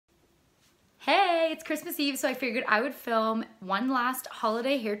Hey, it's Christmas Eve, so I figured I would film one last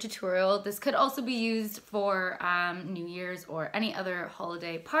holiday hair tutorial. This could also be used for New Year's or any other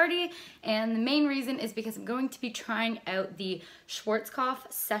holiday party, and the main reason is because I'm going to be trying out the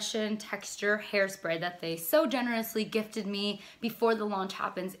Schwarzkopf Session Texture Hairspray that they so generously gifted me before the launch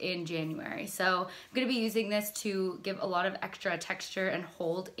happens in January. So I'm going to be using this to give a lot of extra texture and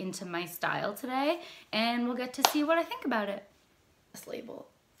hold into my style today, and we'll get to see what I think about it. This label.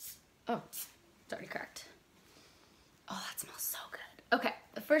 Oh. It's already cracked. Oh, that smells so good. Okay,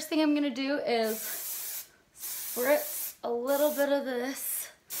 the first thing I'm gonna do is spritz a little bit of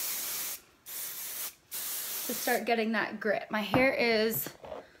this to start getting that grit. My hair is,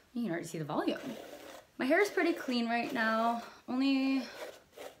 you can already see the volume. My hair is pretty clean right now. I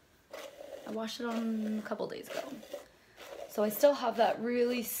washed it on a couple days ago. So I still have that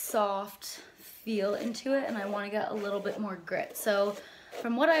really soft feel into it, and I wanna get a little bit more grit. So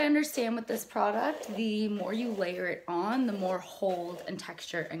from what I understand with this product, the more you layer it on, the more hold and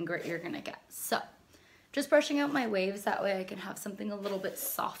texture and grit you're gonna get. So, just brushing out my waves, that way I can have something a little bit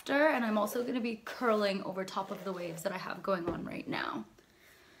softer, and I'm also gonna be curling over top of the waves that I have going on right now.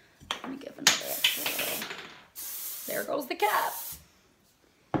 Let me give another extra little. There goes the cap.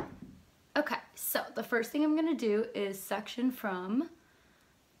 Okay, so the first thing I'm gonna do is section from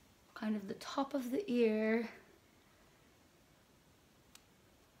kind of the top of the ear,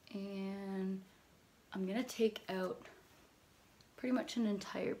 and I'm gonna take out pretty much an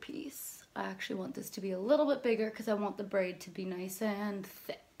entire piece. I actually want this to be a little bit bigger because I want the braid to be nice and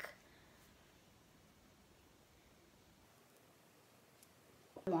thick.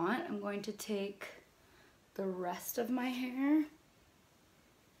 I'm going to take the rest of my hair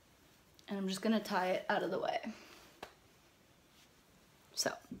and I'm just gonna tie it out of the way.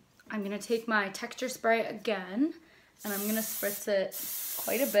 So I'm gonna take my texture spray again, and I'm gonna spritz it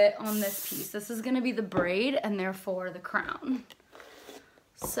quite a bit on this piece. This is gonna be the braid and therefore the crown.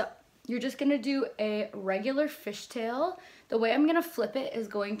 So you're just gonna do a regular fishtail. The way I'm gonna flip it is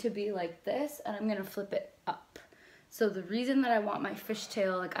going to be like this, and I'm gonna flip it up. So the reason that I want my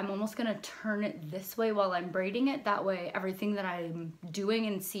fishtail, like I'm almost gonna turn it this way while I'm braiding it. That way everything that I'm doing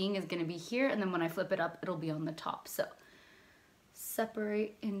and seeing is gonna be here, and then when I flip it up, it'll be on the top. So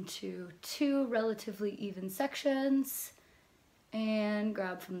separate into two relatively even sections and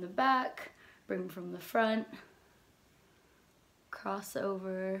grab from the back, bring from the front, cross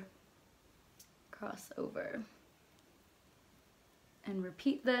over, and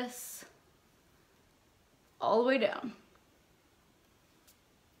repeat this all the way down.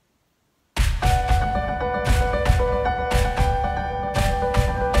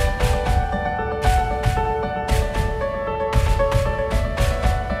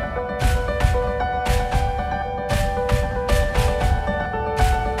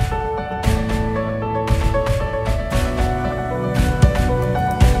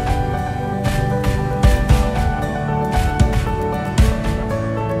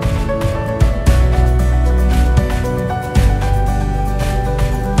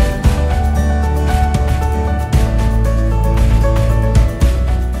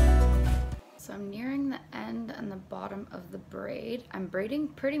 I'm braiding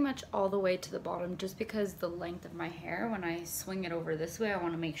pretty much all the way to the bottom just because the length of my hair, when I swing it over this way, I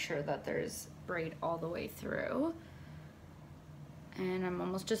want to make sure that there's braid all the way through. And I'm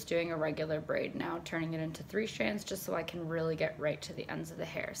almost just doing a regular braid now, turning it into 3 strands just so I can really get right to the ends of the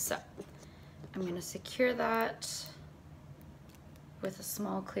hair. So I'm going to secure that with a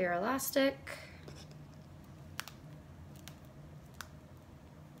small clear elastic.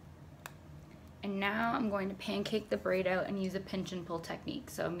 And now I'm going to pancake the braid out and use a pinch and pull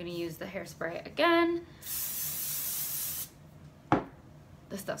technique. So I'm going to use the hairspray again. This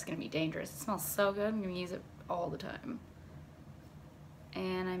stuff's going to be dangerous. It smells so good. I'm going to use it all the time.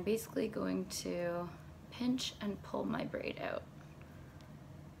 And I'm basically going to pinch and pull my braid out.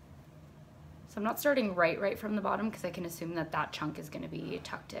 So I'm not starting right from the bottom because I can assume that that chunk is going to be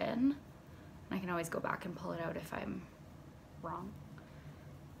tucked in. And I can always go back and pull it out if I'm wrong.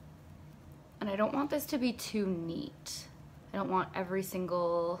 And I don't want this to be too neat. I don't want every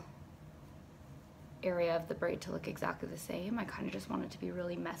single area of the braid to look exactly the same. I kind of just want it to be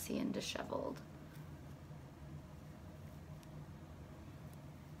really messy and disheveled.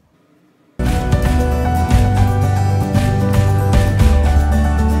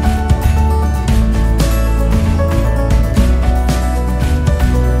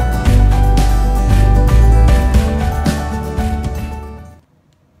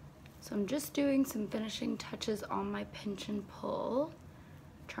 Doing some finishing touches on my pinch and pull,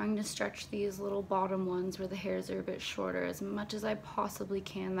 trying to stretch these little bottom ones where the hairs are a bit shorter as much as I possibly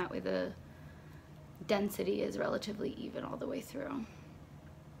can. That way the density is relatively even all the way through.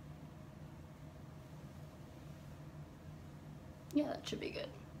 Yeah, that should be good.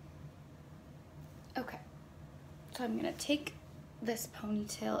 Okay, so I'm gonna take this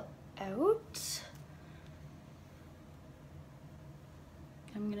ponytail out.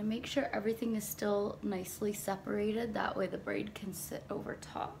 I'm gonna make sure everything is still nicely separated, that way the braid can sit over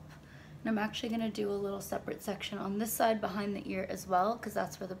top. And I'm actually gonna do a little separate section on this side behind the ear as well, because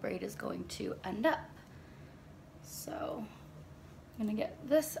that's where the braid is going to end up. So I'm gonna get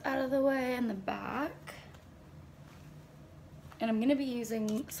this out of the way in the back. And I'm gonna be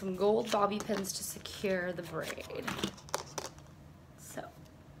using some gold bobby pins to secure the braid. So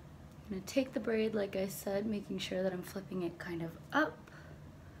I'm gonna take the braid, like I said, making sure that I'm flipping it kind of up.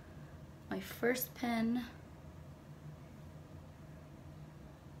 My first pin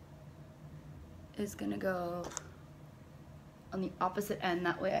is gonna go on the opposite end,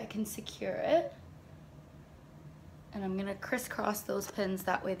 that way I can secure it. And I'm gonna crisscross those pins,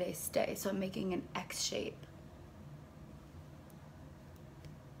 that way they stay. So I'm making an X shape.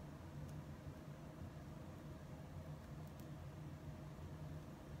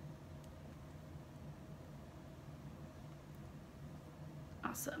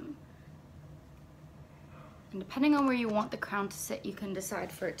 Awesome. And depending on where you want the crown to sit, you can decide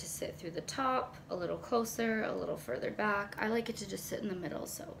for it to sit through the top, a little closer, a little further back. I like it to just sit in the middle,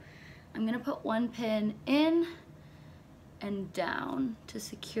 so I'm gonna put one pin in and down to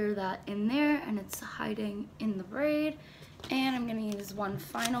secure that in there, and it's hiding in the braid. And I'm gonna use one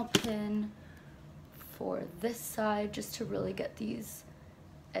final pin for this side just to really get these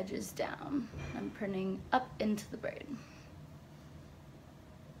edges down. I'm pinning up into the braid.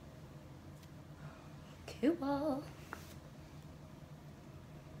 Cool.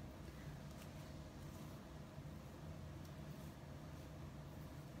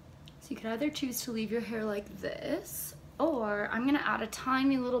 So you could either choose to leave your hair like this, or I'm gonna add a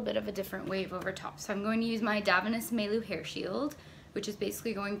tiny little bit of a different wave over top. So I'm going to use my Davines Melu Hair Shield, which is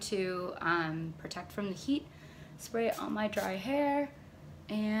basically going to protect from the heat, spray it on my dry hair,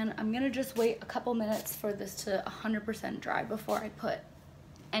 and I'm gonna just wait a couple minutes for this to 100% dry before I put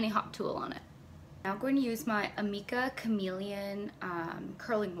any hot tool on it. Now I'm going to use my Amika Chameleon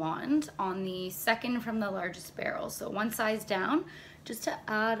curling wand on the second from the largest barrel, so one size down, just to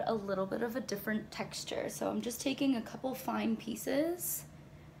add a little bit of a different texture. So I'm just taking a couple fine pieces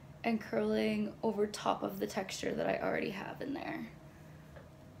and curling over top of the texture that I already have in there.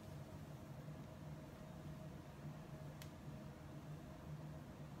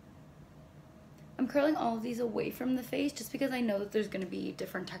 I'm curling all of these away from the face just because I know that there's going to be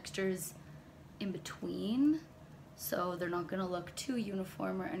different textures in between, so they're not gonna look too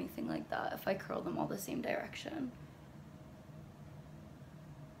uniform or anything like that if I curl them all the same direction.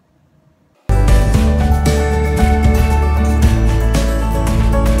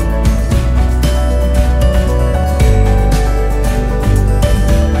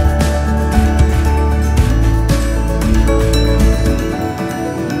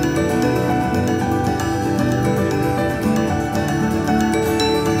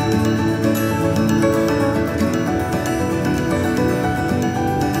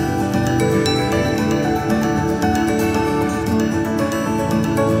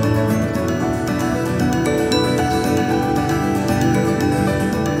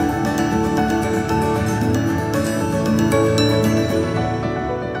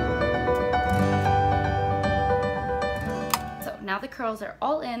 Curls are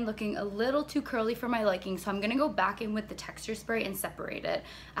all in, looking a little too curly for my liking, so I'm gonna go back in with the texture spray and separate it.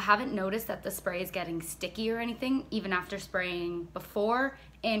 I haven't noticed that the spray is getting sticky or anything, even after spraying before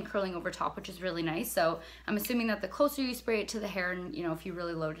and curling over top, which is really nice. So I'm assuming that the closer you spray it to the hair, and you know, if you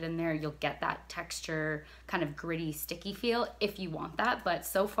really load it in there, you'll get that texture, kind of gritty, sticky feel if you want that. But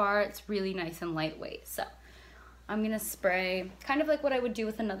so far, it's really nice and lightweight. So I'm gonna spray kind of like what I would do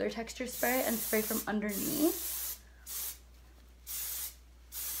with another texture spray, and spray from underneath.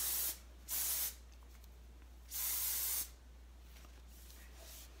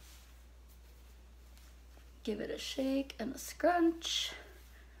 Give it a shake and a scrunch,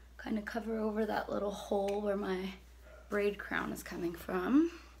 kind of cover over that little hole where my braid crown is coming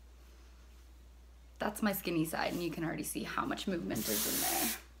from. That's my skinny side, and you can already see how much movement is in there.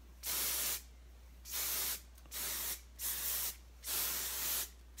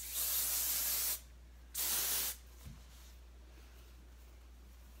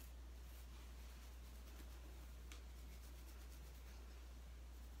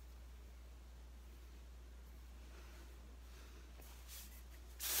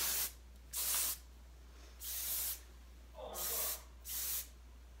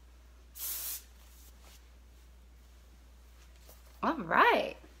 All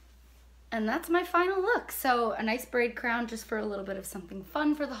right. And that's my final look. So a nice braid crown just for a little bit of something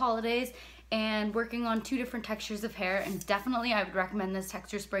fun for the holidays, and working on 2 different textures of hair, and definitely I would recommend this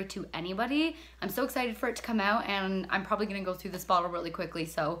texture spray to anybody. I'm so excited for it to come out, and I'm probably gonna go through this bottle really quickly,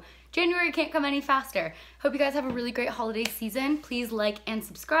 so January can't come any faster. Hope you guys have a really great holiday season. Please like and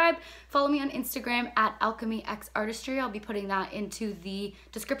subscribe. Follow me on Instagram at ALCHEMYXARTISTRY. I'll be putting that into the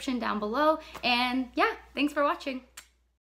description down below. And yeah, thanks for watching.